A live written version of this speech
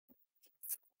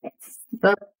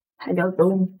But I don't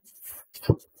know.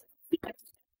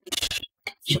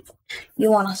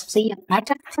 You wanna see a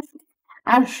magic trick?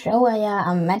 I'll show you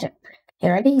a magic trick. You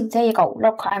ready? There you go.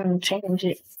 Look, I'm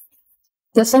changing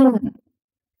the thing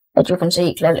that you can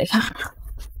see clearly.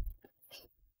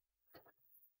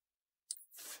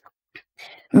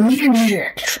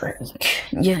 Magic trick.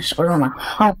 Yes, we're on a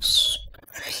house.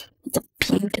 It's a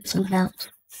beautiful house.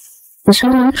 The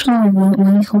show actually won't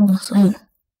really hold the thing.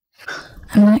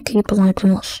 I might keep it like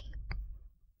this.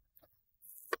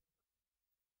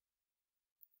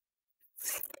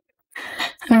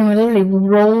 And we're literally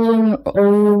rolling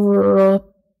over a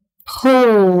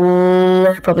hole.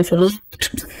 I probably should have.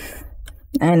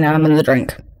 And now I'm in the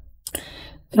drink.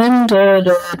 Into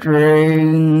the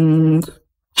drink.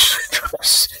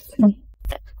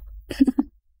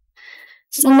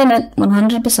 It's a minute,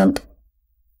 100%.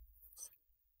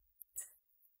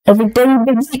 Every day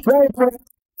we keep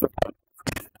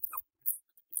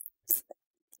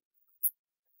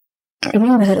I'm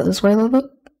gonna head it this way a little bit.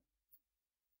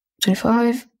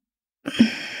 25.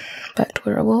 Back to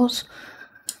where I was.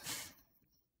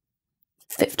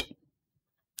 50.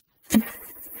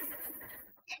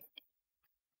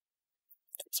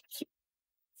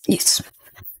 Yes.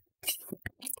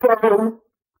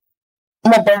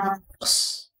 My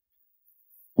boss.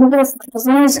 This is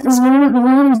the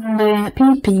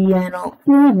piano.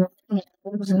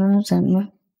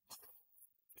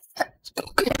 Let's go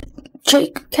get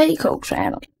Keiko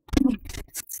channel.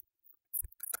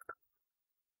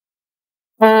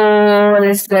 Oh,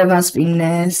 this guy must be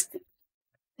nasty.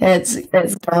 It's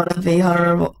gotta be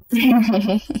horrible.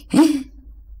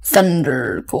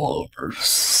 Thunder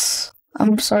Course.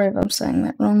 I'm sorry if I'm saying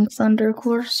that wrong, Thunder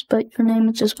Course, but your name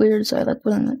is just weird, so I like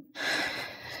putting it.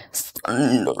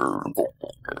 Thunder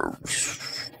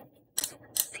Course.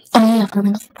 Oh yeah, I'm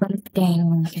gonna play the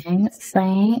game, okay?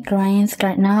 Say, Ryan,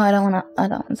 start now. I don't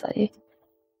wanna say you.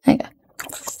 There you go.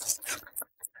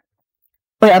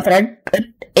 Wait, I've heard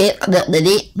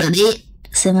it.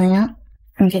 Similar.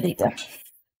 Okay, there you go.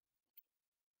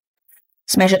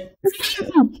 Smash it.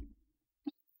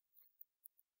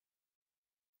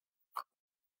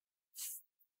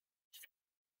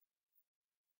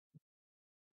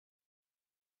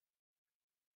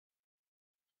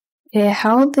 Okay,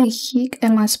 how the heck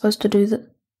am I supposed to do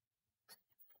that?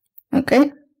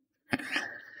 Okay.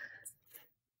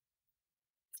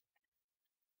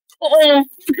 Oh, it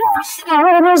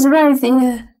was right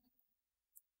there.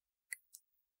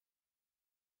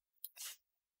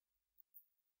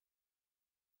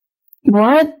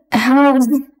 What? How?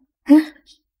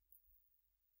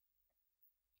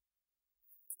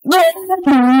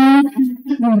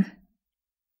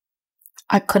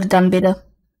 I could have done better.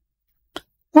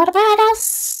 What about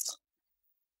us?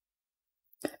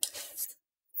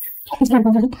 We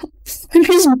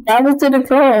just balloted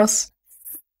across.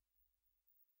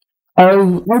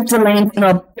 Oh, we're to land in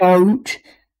a boat.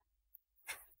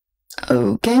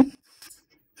 Okay.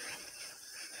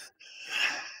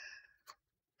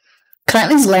 Can I at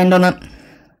least land on it?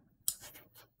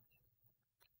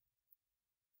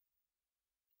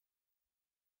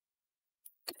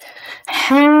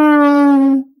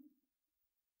 How?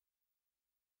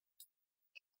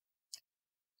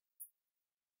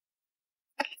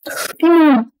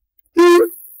 I'm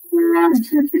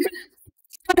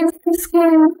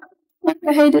scared.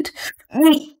 I hate it.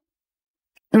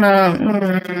 No.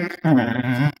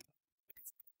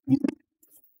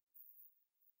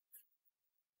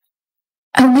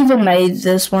 Whoever made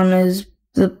this one is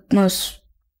the most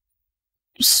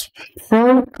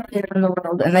pro player in the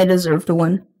world, and they deserve to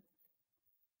win.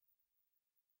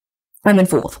 I'm in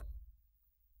 4th.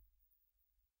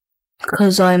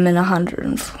 Because I'm in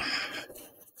 104.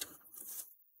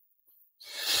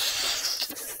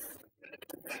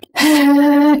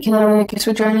 Okay, I guess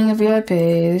we're joining a VIP.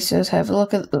 Let's just have a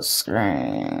look at the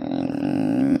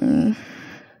screen.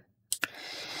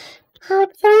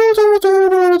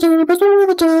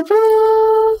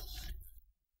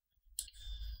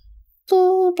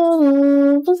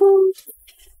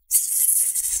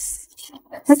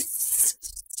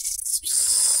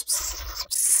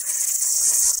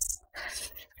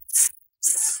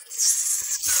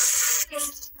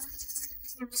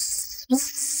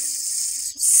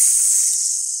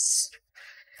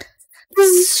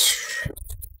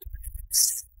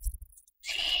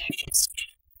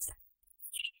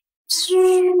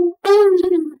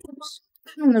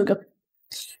 There we go.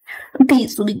 Okay,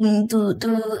 so we can do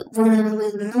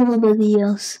nobody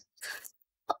else.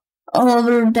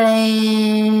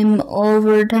 Overtime,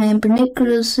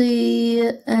 Pernicious,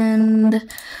 and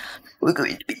we're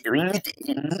going to be doing it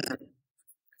in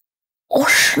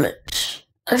Osh. Excellent.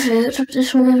 I've heard of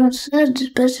this one said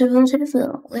better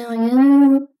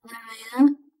whatever. Yeah.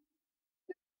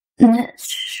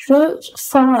 Next, vote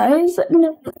 5.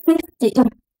 No, 50.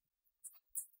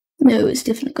 No, it's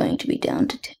definitely going to be down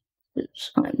to 10.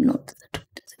 Because I'm not the top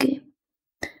of the game.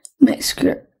 Next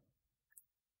script.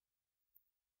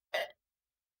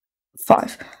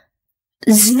 5.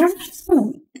 0.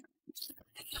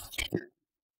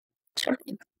 Sorry.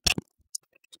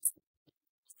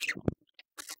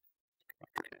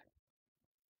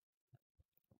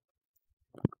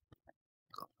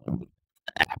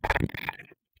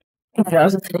 I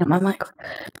was looking at my mic.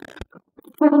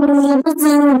 I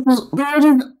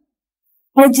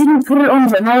didn't put it on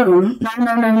the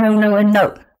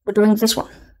no. We're doing this one.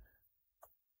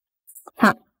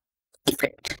 Huh.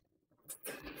 Different.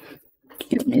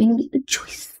 You don't even get the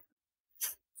choice.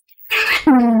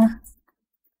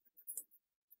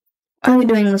 Are we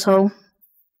doing this hole?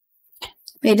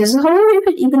 Wait, does the hole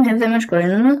even have that much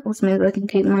grain in it? Which means I can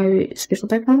keep my special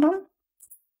background on?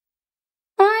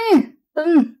 Oh yeah,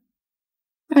 doesn't.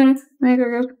 Alright, there you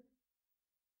go.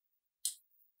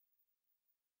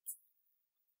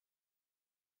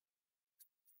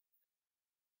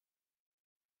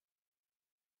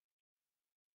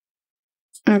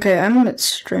 Okay, I'm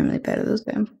extremely bad at this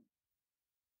game.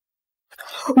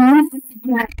 I'm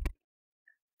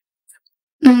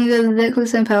gonna get exactly the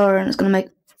same power and it's gonna make.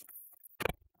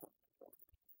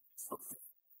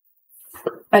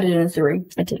 I did it in 3.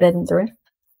 I did that in 3.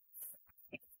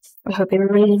 I hope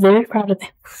everybody is very proud of me.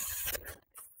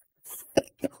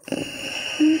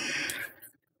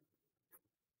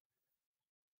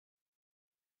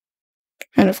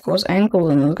 And of course, ankle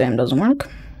in this game doesn't work.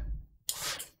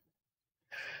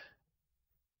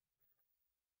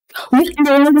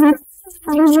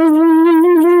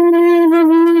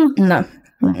 No.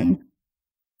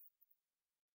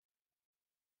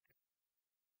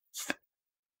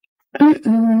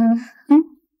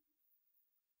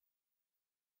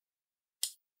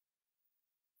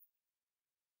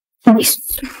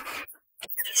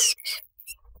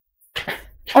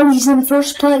 Oh, he's in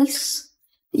first place.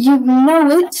 You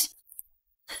know it.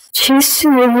 Just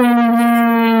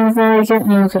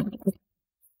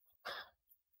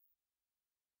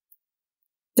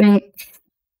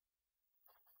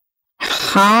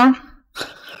Huh?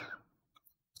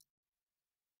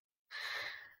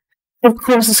 Of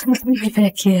course, it's going to be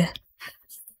back here.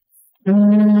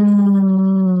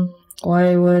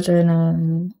 Why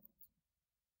wouldn't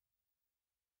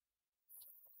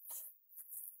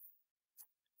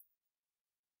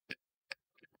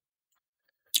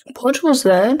What was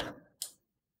that?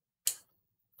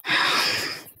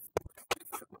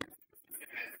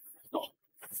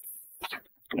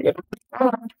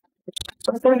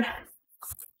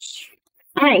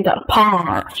 I ain't got a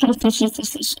paw.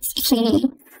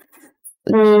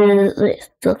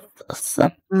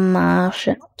 Smash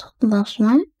it. That's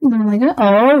right. There we go.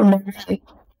 Oh, no.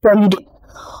 What you do?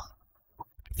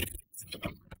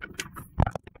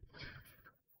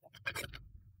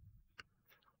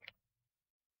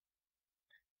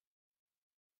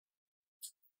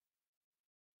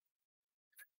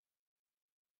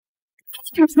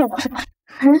 You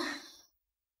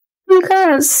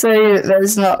can't say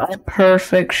there's not a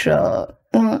perfect shot.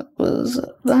 What was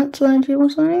that that you were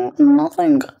saying?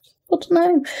 Nothing. What's the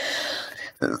name?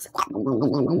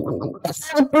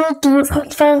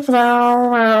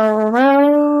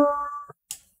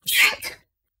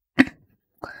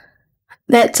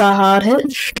 That's a hard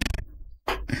hit.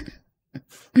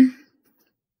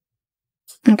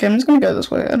 Okay, I'm just gonna go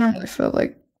this way. I don't really feel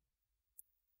like.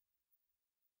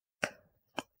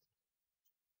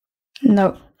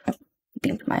 No,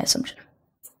 being my assumption.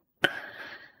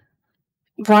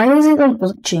 Why is it like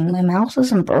glitching? My mouse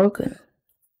isn't broken.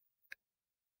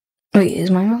 Wait, is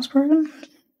my mouse broken?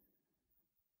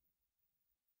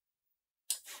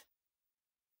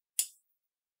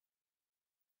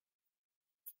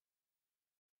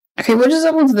 Okay, what is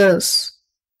up with this?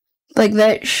 Like,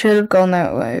 that should have gone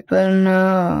that way, but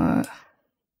no.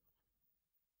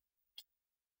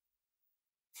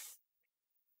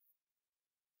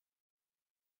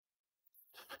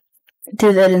 I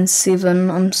did that in 7.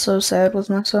 I'm so sad with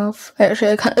myself.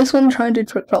 Actually, I just want to try and do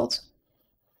trick rolls.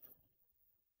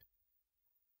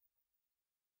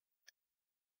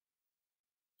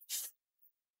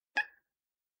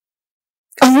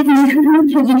 I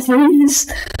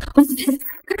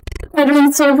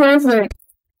did so perfect.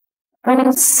 Oh,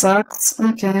 that sucks.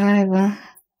 Okay, whatever.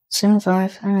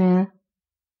 75. Oh, yeah.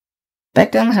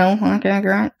 Back down the hill. Okay,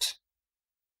 great.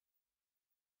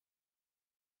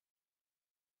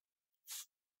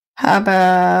 How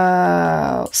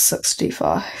about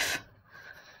 65?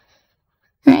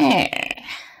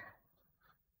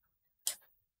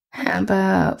 How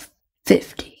about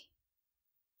 50?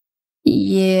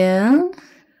 Yeah.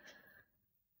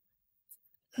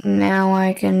 Now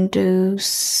I can do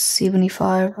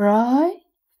 75, right?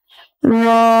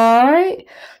 Right?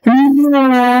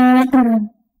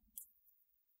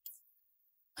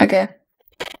 Okay.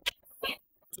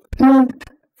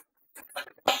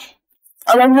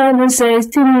 All I have to say is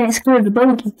 2 minutes scored the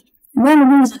bogey. One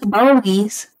of these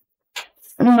bogeys.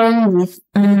 How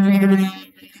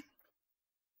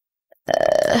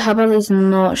about let's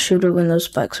not shoot it when those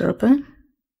spikes are open?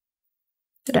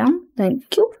 Go down.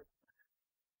 Thank you.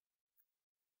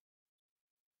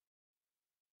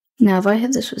 Now, if I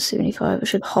hit this with 75, I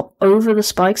should hop over the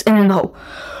spikes and then the hole.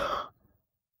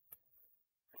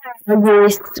 I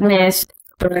really missed.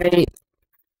 Great.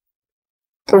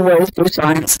 The way through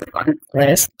science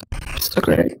class. So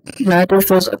great. No, it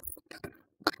feels like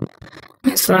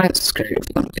science is great.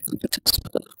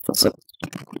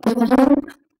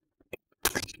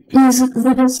 Is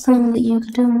the best thing that you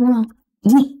could do now.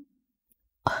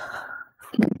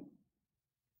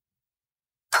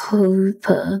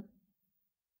 Pooper.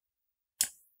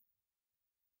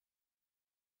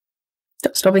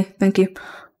 Stop me, thank you.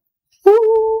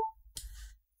 Ooh.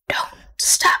 Don't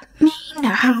stop me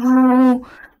now,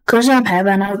 'cause I'm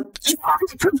having a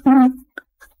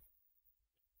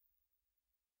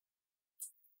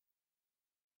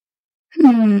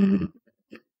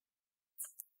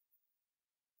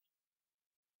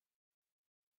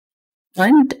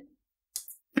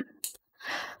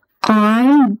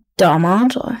I'm dumb,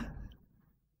 aren't I?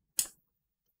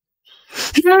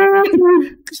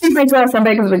 She breaks off from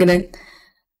Bacon's beginning.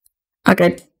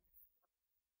 Okay.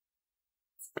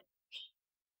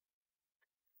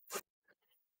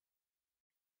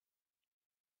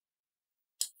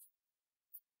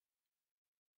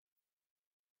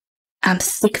 I'm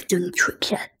sick of doing trick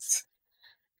shots.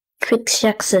 Trick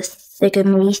shots are sick of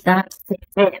me, not sick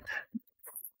of it.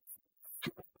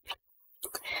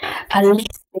 At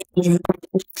least it's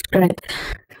subscribe.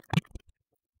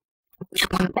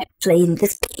 I'm back playing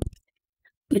this game.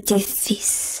 But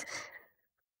this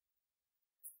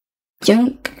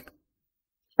junk.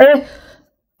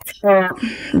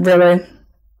 Really?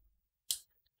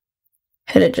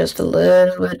 Hit it just a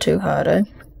little bit too hard, eh?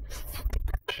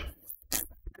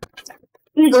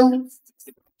 Eagle.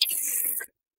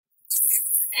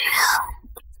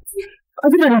 I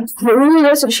think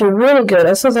that's actually really good.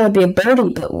 I thought that'd be a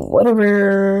birdie, but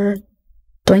whatever.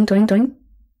 Doink, doink, doink.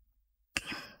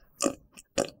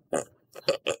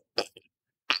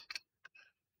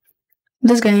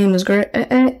 This game is great.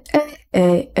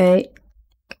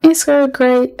 It's got a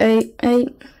great 8.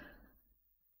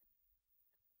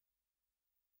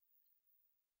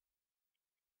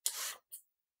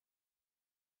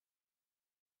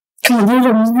 Come on, there's a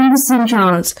 1%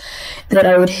 chance that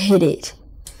I would hit it.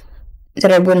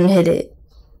 That I wouldn't hit it.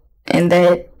 And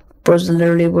that was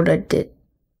literally what I did.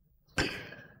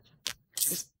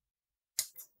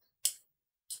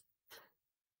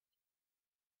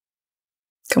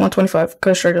 Come on, 25.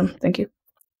 Go straight on. Thank you.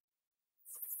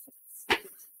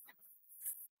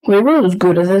 Whoever was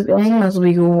good at this game must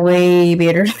be way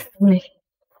better than me.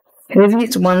 Whoever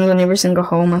gets one on every single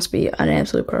hole must be an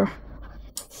absolute pro.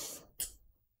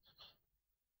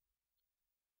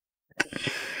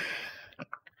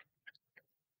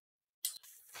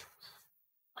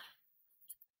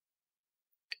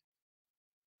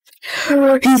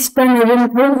 He's good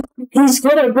at birdie. He's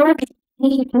good at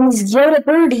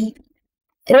birdie.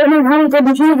 I don't know how he got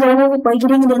the hero by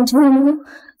getting it into,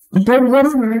 but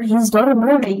whatever, he's got a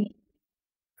birdie.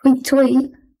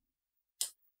 Tweet.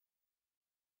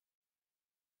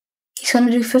 He's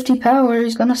gonna do 50 power,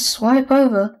 he's gonna swipe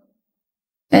over.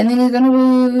 And then he's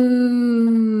gonna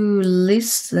do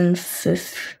less than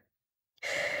 50.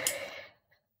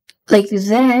 Like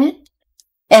that.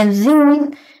 And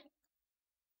then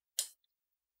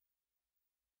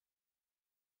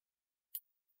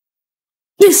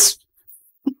yes!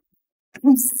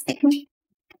 You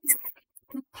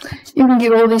can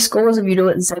get all these scores if you do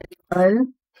it in 75.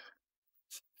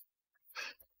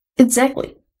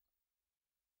 Exactly.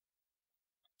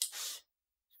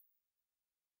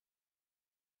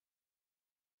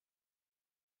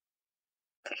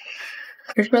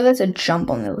 Here's where there's a jump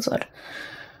on the other side.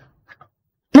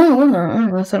 No, it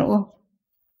wasn't. I thought it was.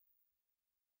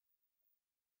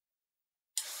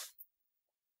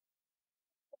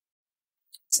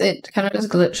 It kind of just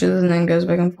glitches and then goes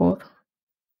back and forth.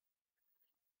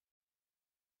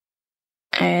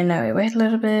 And now we wait a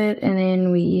little bit, and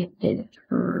then we hit it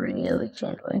really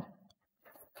gently.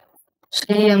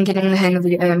 See, I'm getting the hang of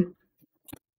the game.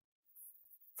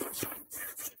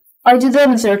 I did that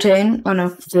in 13. Oh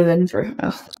no, 11 for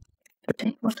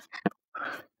 13. What?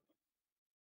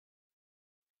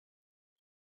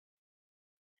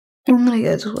 I'm gonna go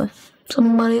this way.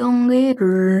 Somebody on the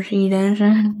other, she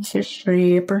dancing, she's a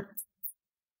stripper.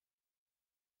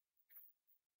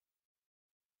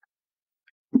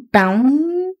 Bound.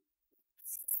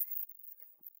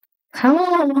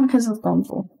 How long has this gone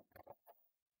for?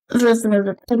 Just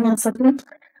another 10 seconds.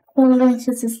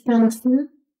 This is gone to.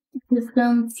 It's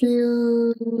gone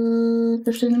to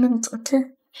 15 minutes or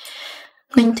 10.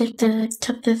 I'm going to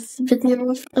tap this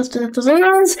video after the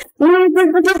tutorials.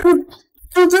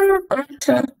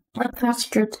 I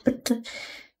passed it, but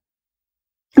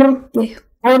okay.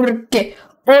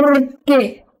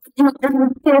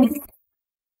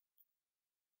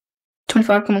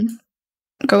 25, come on.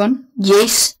 Go on.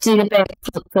 Yes, do the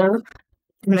backflip though.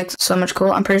 It makes it so much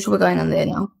cool. I'm pretty sure we're going in there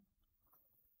now.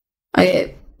 I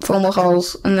get 4 more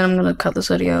holes, and then I'm gonna cut this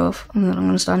video off, and then I'm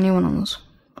gonna start a new one on this.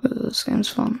 Because this game's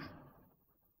fun.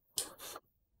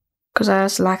 Cause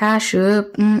that's like I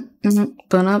should.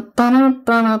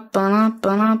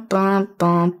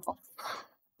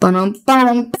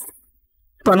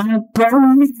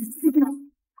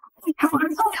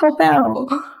 Help out.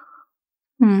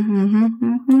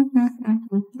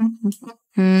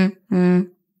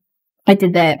 I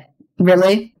did that.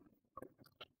 Really?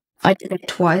 I did it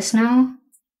twice now?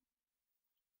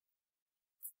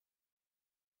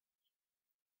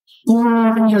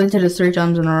 Yeah, I nearly did it 3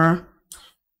 times in a row.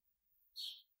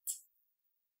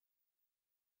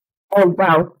 Oh,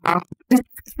 wow. I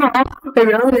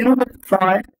really didn't have to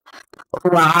try.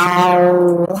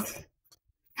 Wow.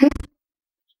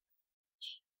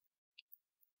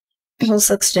 Hole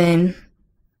 16.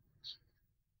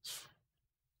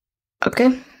 Okay.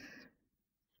 I'm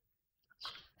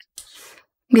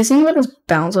guessing let us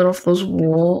bounce it off those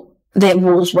walls. That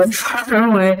wall's way far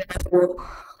away.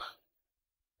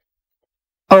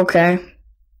 Okay.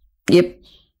 Yep.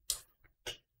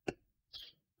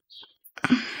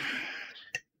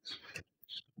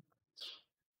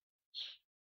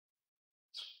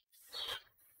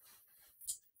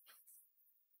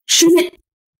 Shit!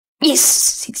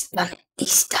 Yes! He's done it.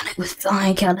 He's done it with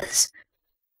flying colours.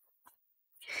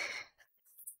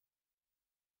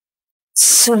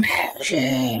 Smash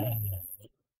it.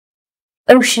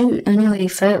 Oh shoot, I nearly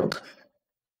failed.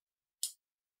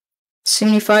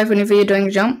 75 whenever you're doing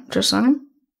a jump, just saying.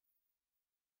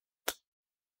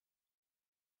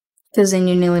 Because then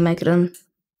you nearly make it in.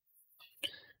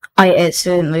 I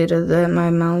accidentally did that, my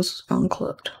mouse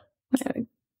unclipped. There we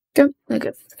go.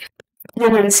 Okay.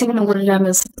 Yeah, the signal would have done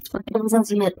this.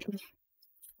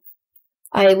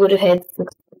 I would have had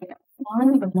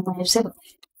 69, but now I have 7.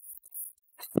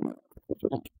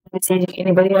 Let's see if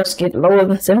anybody else get lower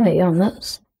than 70 on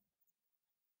this.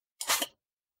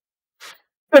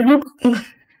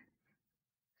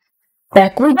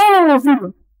 Back we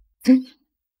go!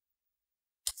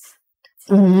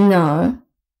 No.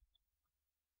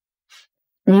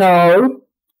 No.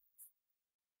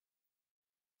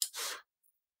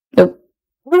 Nope.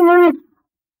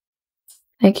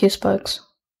 Thank you, Spikes.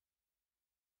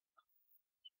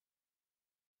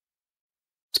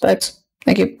 Spikes.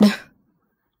 Thank you.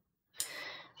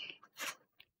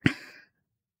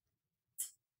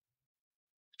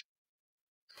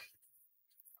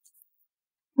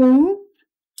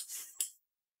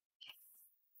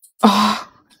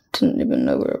 Oh, didn't even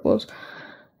know where it was.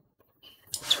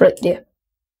 It's right there.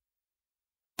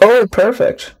 Oh,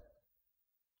 perfect.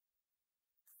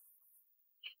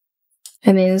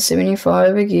 And then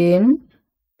 75 again.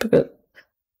 And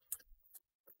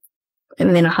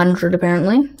then 100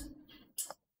 apparently.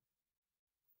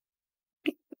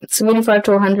 75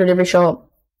 to 100 every shot.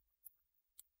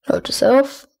 Note to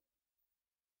self.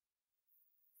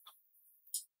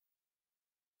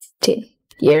 10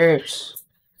 years.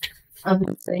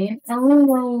 I'm saying,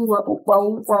 whoa.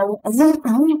 I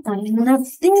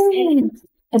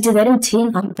did that in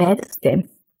 10. I'm bad at this game.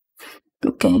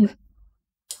 Okay.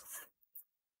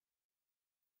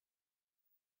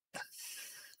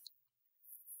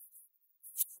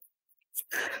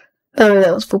 Oh,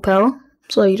 that was full power,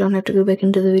 so you don't have to go back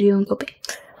into the video and copy.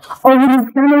 Oh,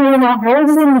 you're turning my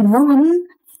holes in one.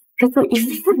 I thought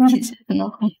you were using a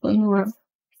hole in one.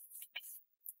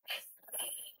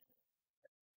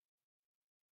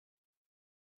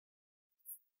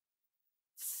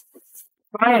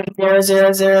 Fine,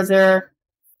 0.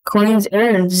 Coins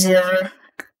earned 0.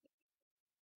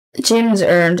 Gems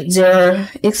earned 0.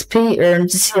 XP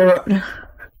earned 0.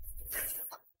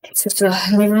 It's just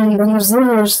living on the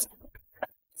servers.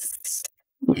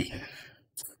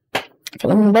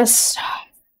 Feeling the best.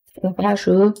 The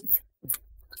passion.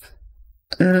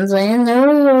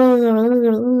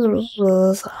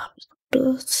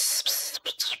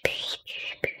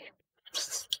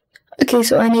 Okay,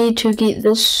 so I need to get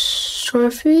this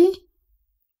trophy.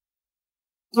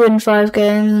 Win 5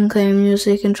 games and claim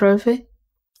music and trophy.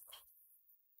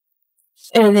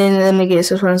 And then let me guess,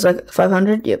 this one's like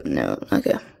 500? Yep, no,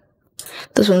 okay.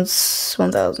 This one's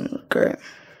 1000, great.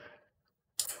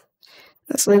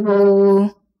 Let's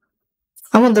label.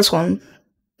 I want this one.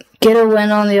 Get a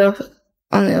win on the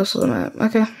other map.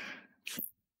 Okay.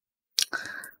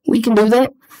 We can do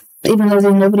that, even though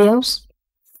there's nobody else.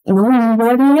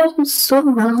 Nobody else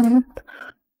around.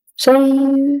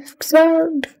 Safe,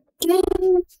 sad,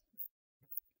 game.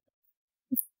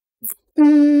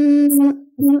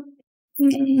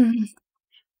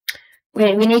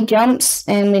 Wait, we need jumps,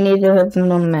 and we need to have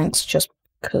them on max just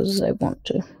because I want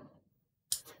to.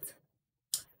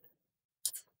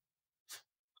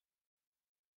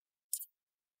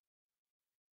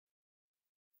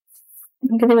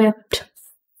 Get away up.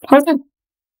 Okay.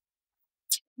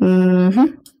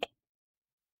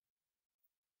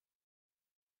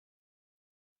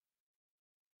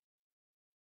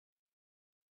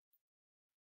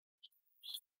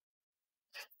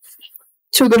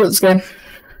 Too good at this game.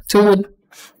 Too good.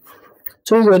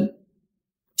 Too good.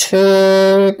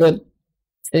 Too good.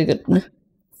 Too good.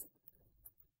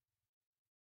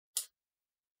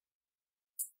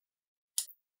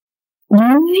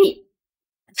 Right.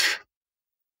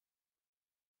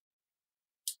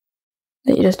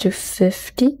 Then you just do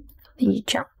 50. Then you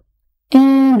jump.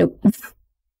 And nope.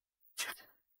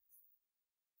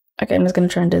 Okay, I'm just gonna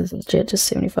try and do legit just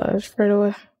 75 right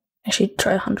away. Actually,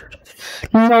 try 100.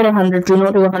 Not 100. Do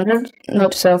not do 100.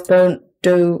 Note to self, don't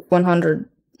do 100.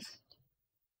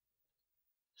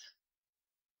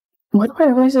 Why do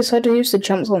I always decide to use the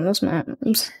jumps on this map?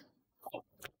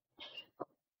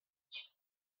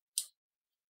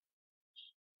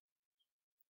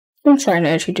 I'm trying to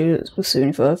actually do this with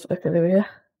 75. Okay, there we go.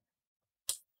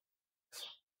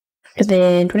 And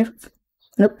then 25.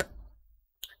 Nope.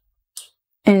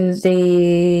 And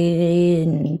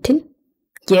then 10.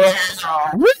 Yeah.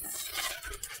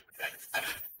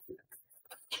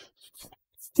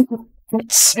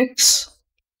 6.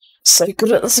 So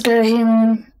good at this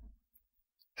game.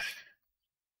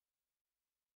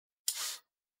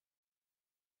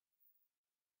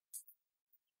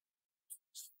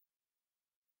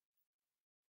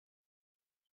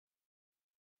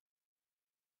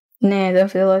 Nah, I don't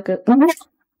feel like it.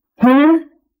 Huh?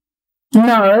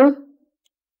 No.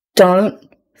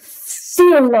 Don't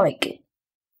feel like it.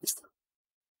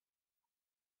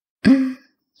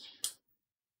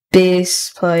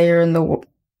 Best player in the world.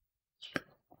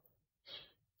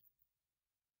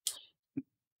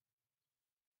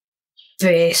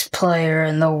 Best player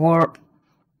in the world.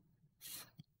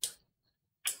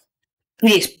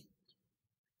 Yes.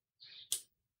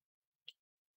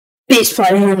 Best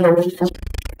player in the world.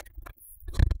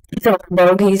 Fuck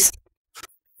bogies.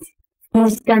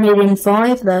 He's done it in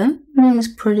 5 though. That's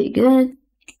pretty good.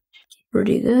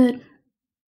 Pretty good.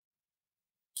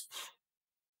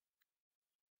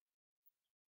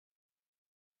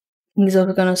 He's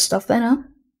also gonna stuff that up.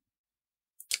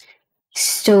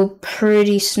 Still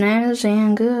pretty snazzy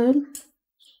and good.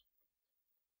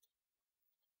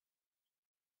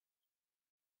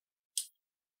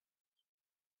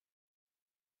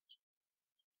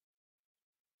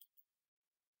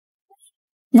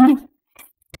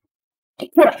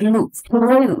 What move?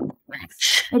 Blue.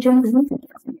 I don't move.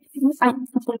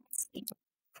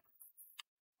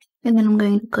 And then I'm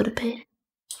going to go to bed.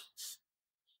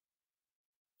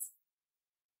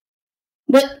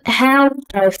 But how did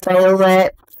I fail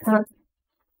that?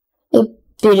 It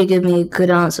better give me a good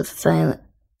answer for failing.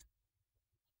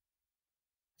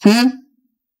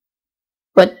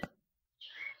 What?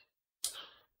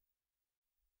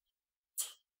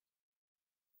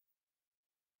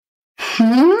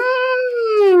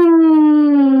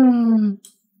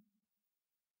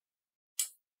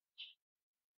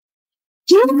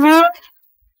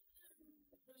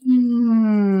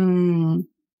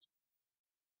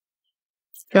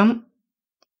 Jump.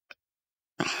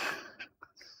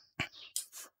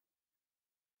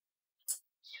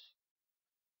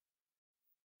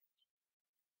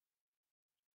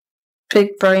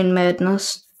 Big brain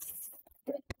madness.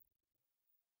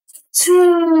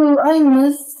 So I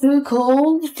must be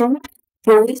called from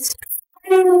voice.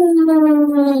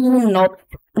 Not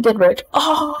dead right.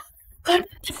 Oh.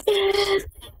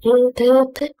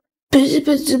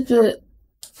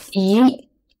 Yeet.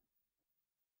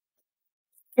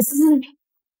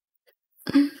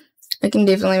 I can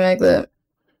definitely make that.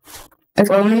 It's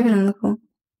Owen even in the call.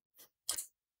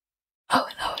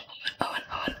 Owen.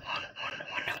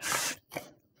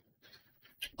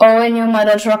 Owen, your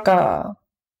mother trucker.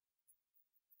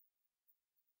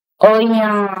 Oh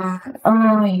yeah.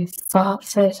 Oh, you fuck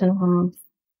face and home.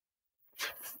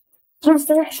 Your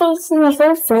first face in the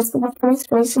first face, and the first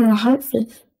face in the heart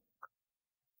face.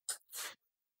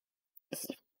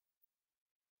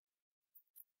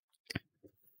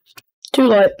 Too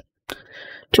late.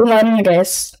 Too late in the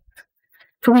guess.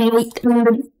 Too late in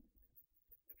the...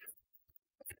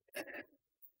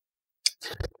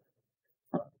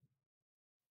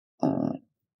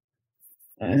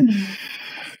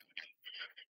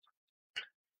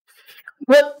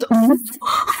 What the...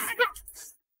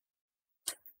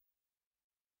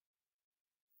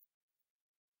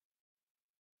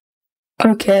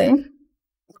 Okay.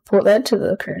 Put that to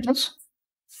the credits.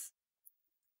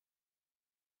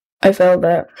 I failed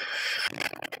that.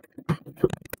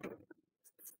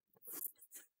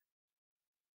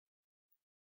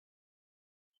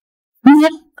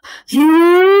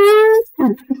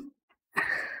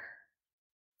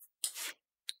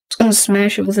 It's gonna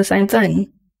smash it with the same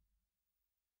thing.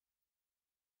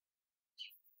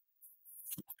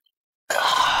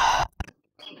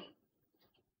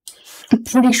 I'm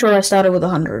pretty sure I started with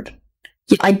 100.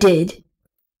 Yeah, I did.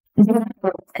 Do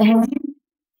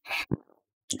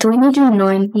we need to do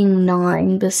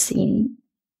 99%?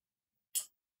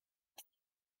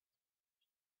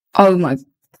 Oh my...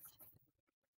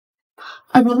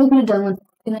 I probably could have done with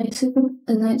the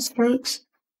night strokes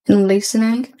and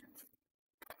listening.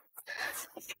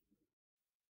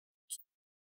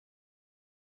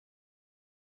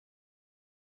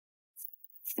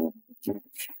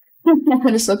 I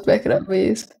just looked back at our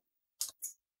videos.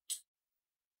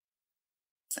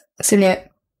 78.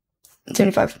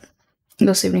 75.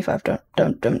 Go 75.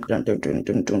 Don't.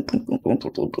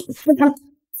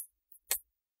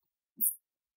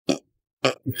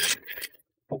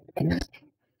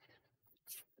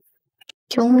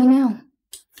 Kill me now.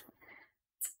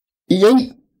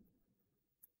 Yeet.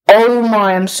 Oh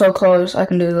my, I'm so close. I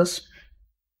can do this.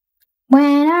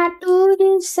 When I do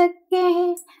this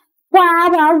again.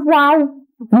 Wow.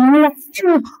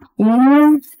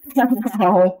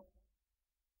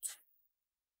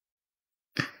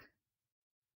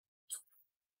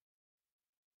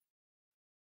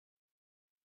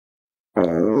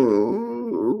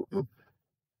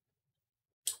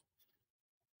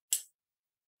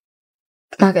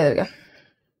 Okay, there we go.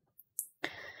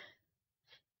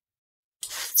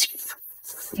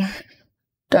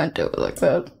 Don't do it like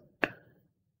that.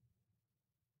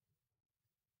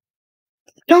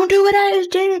 Don't do what I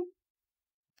just did.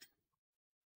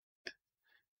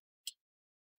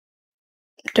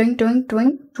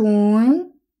 Doink.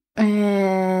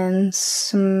 And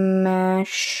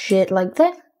smash it like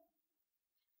that.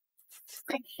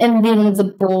 And then the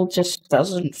ball just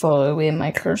doesn't follow where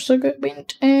my cursor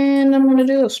went. And I'm gonna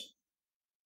do this.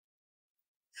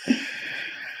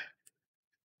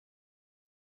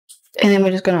 And then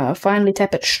we're just gonna finally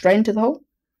tap it straight into the hole.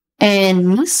 And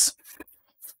miss.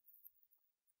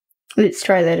 Let's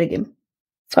try that again.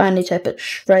 Finally tap it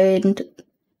straight into...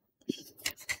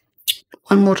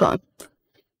 One more time.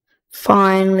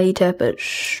 Finally tap it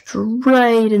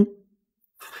straight in.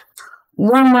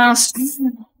 One last...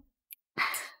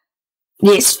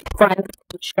 Yes, finally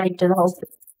straight to the hole.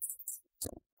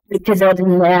 Because I did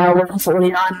an hour and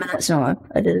 49 minutes. No,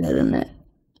 I did it in that.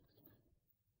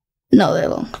 Not that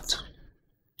long.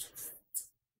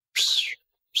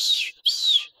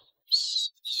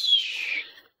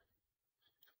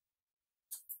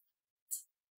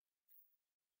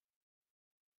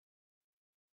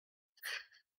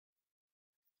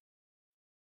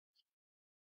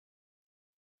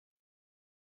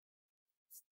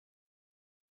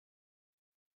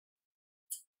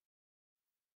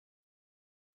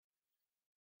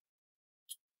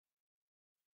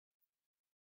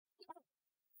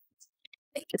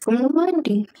 Thank you for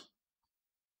reminding me.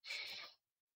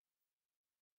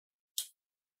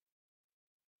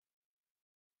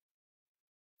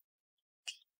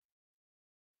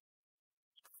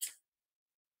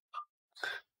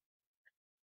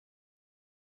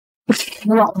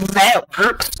 Well, that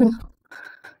works.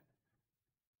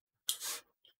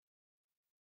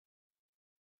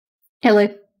 Hello.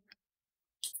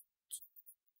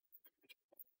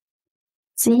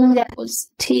 See, that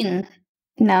was 10.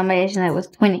 Now imagine that was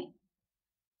 20.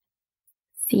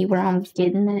 See where I'm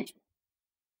getting it?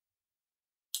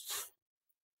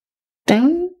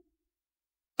 Dang.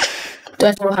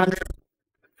 That's 100.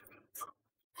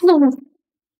 No.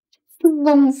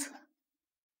 Lungs.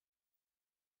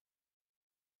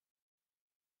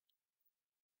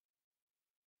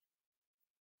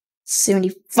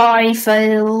 75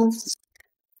 fails.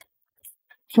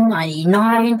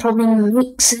 99 probably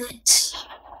makes it.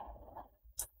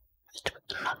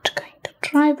 We're not going to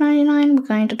try 99, we're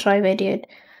going to try 88.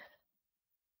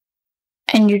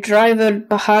 And you drive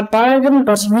a hard bargain,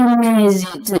 but minimize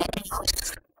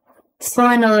it.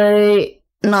 Finally,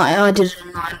 no, I did it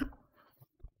in 9.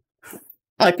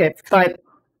 Okay, 5.